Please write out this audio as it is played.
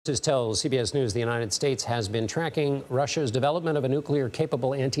Tells CBS News the United States has been tracking Russia's development of a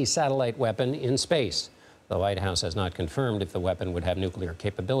nuclear-capable anti-satellite weapon in space. The White House has not confirmed if the weapon would have nuclear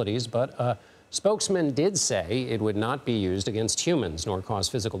capabilities, but a spokesman did say it would not be used against humans nor cause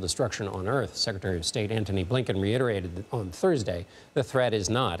physical destruction on Earth. Secretary of State Antony Blinken reiterated on Thursday the threat is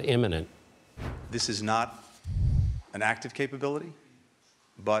not imminent. This is not an active capability,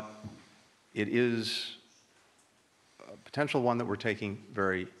 but it is a potential one that we're taking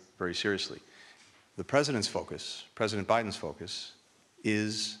very, very seriously. The President's focus, President Biden's focus,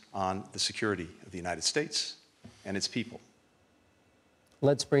 is on the security of the United States and its people.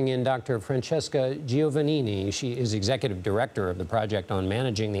 Let's bring in Dr. Francesca Giovannini. She is executive director of the Project on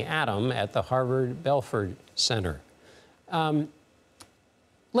Managing the Atom at the Harvard Belfer Center.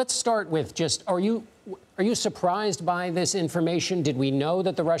 Let's start with just, are you surprised by this information? Did we know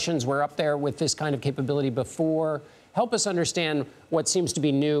that the Russians were up there with this kind of capability before? Help us understand what seems to be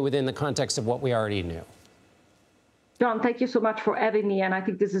new within the context of what we already knew. John, thank you so much for having me, and I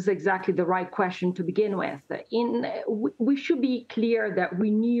think this is exactly the right question to begin with. We should be clear that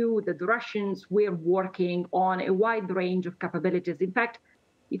we knew that the Russians were working on a wide range of capabilities. In fact,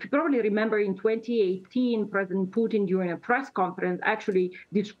 if you probably remember, in 2018, President Putin, during a press conference, actually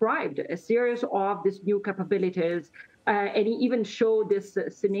described a series of these new capabilities, and he even showed this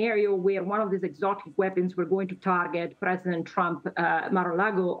scenario where one of these exotic weapons were going to target President Trump,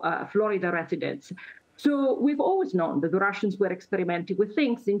 Mar-a-Lago, Florida residents. So we've always known that the Russians were experimenting with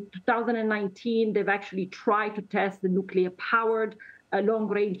things. In 2019, they've actually tried to test the nuclear-powered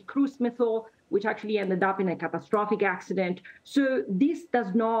long-range cruise missile, which actually ended up in a catastrophic accident. So this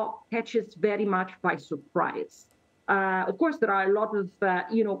does not catch us very much by surprise. Of course, there are a lot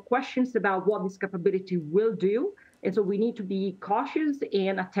of questions about what this capability will do. And so we need to be cautious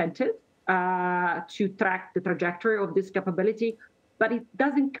and attentive to track the trajectory of this capability. But it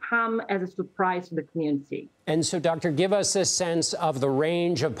doesn't come as a surprise to the community. And so, Doctor, give us a sense of the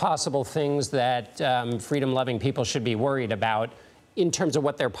range of possible things that freedom-loving people should be worried about in terms of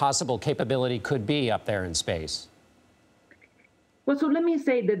what their possible capability could be up there in space. Well, so let me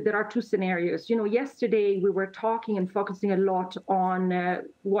say that there are two scenarios. Yesterday we were talking and focusing a lot on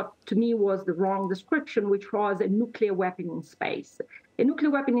what to me was the wrong description, which was a nuclear weapon in space. A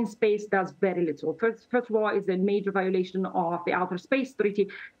nuclear weapon in space does very little. First of all, it's a major violation of the Outer Space Treaty,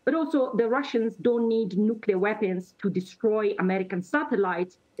 but also the Russians don't need nuclear weapons to destroy American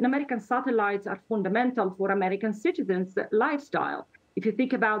satellites, and American satellites are fundamental for American citizens' lifestyle. If you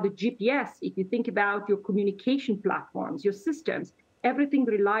think about the GPS, if you think about your communication platforms, your systems, everything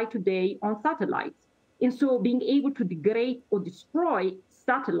relies today on satellites. And so being able to degrade or destroy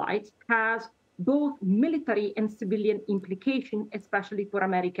satellites has both military and civilian implications, especially for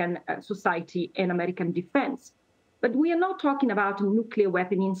American society and American defense. But we are not talking about a nuclear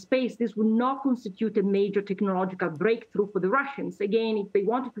weapon in space. This would not constitute a major technological breakthrough for the Russians. Again, if they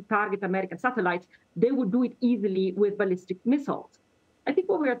wanted to target American satellites, they would do it easily with ballistic missiles. I think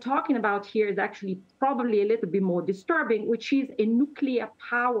what we are talking about here is actually probably a little bit more disturbing, which is a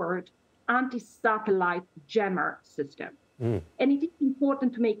nuclear-powered anti-satellite jammer system. And it is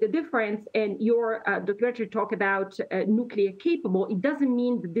important to make the difference. And your documentary talk about nuclear capable. It doesn't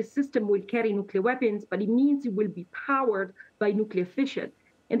mean that this system will carry nuclear weapons, but it means it will be powered by nuclear fission.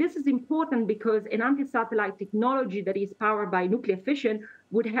 And this is important because an anti-satellite technology that is powered by nuclear fission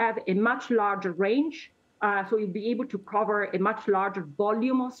would have a much larger range. So you'll be able to cover a much larger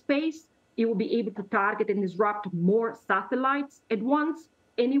volume of space. It will be able to target and disrupt more satellites at once,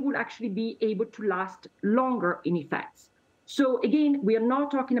 and it will actually be able to last longer in effects. So again, we are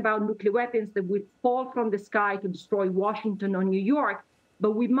not talking about nuclear weapons that would fall from the sky to destroy Washington or New York,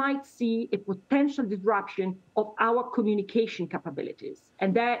 but we might see a potential disruption of our communication capabilities.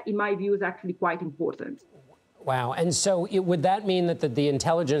 And that, in my view, is actually quite important. Wow. And so would that mean that the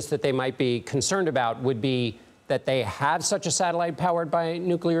intelligence that they might be concerned about would be that they have such a satellite powered by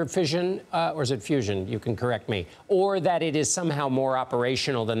nuclear fission, or is it fusion? You can correct me. Or that it is somehow more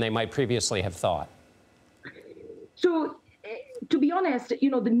operational than they might previously have thought? So, to be honest,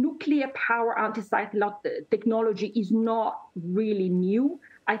 the nuclear power anti-satellite technology is not really new.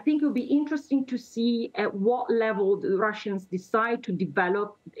 I think it will be interesting to see at what level the Russians decide to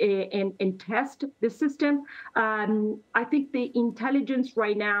develop and test the system. I think the intelligence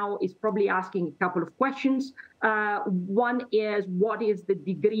right now is probably asking a couple of questions. One is, what is the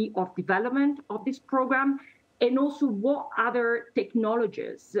degree of development of this program? And also, what other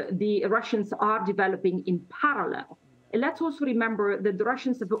technologies the Russians are developing in parallel? And let's also remember that the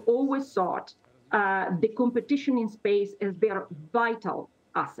Russians have always thought the competition in space as their vital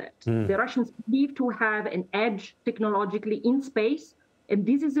asset. The Russians believe to have an edge technologically in space, And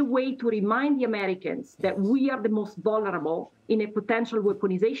this is a way to remind the Americans that we are the most vulnerable in a potential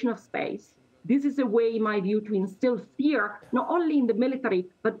weaponization of space. This is a way, in my view, to instill fear, not only in the military,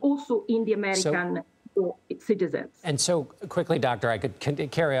 but also in the American citizens. And so quickly, Doctor, I could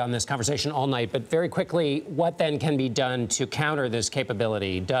carry on this conversation all night, but very quickly, what then can be done to counter this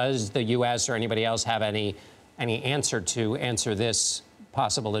capability? Does the U.S. or anybody else have any answer to answer this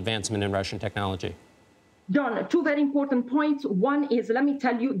possible advancement in Russian technology? John, two very important points. One is, let me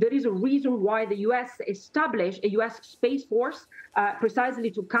tell you, there is a reason why the U.S. established a U.S. Space Force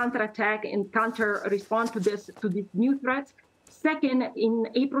precisely to counterattack and counter-respond to these new threats. Second, in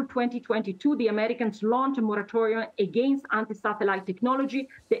April 2022, the Americans launched a moratorium against anti-satellite technology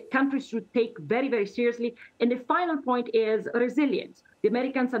that countries should take very, very seriously. And the final point is resilience. The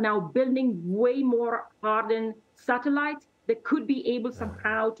Americans are now building way more hardened satellites that could be able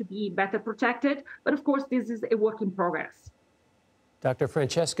somehow to be better protected. But of course, this is a work in progress. Dr.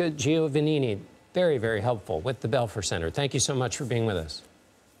 Francesca Giovannini, very, very helpful with the Belfer Center. Thank you so much for being with us.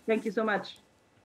 Thank you so much.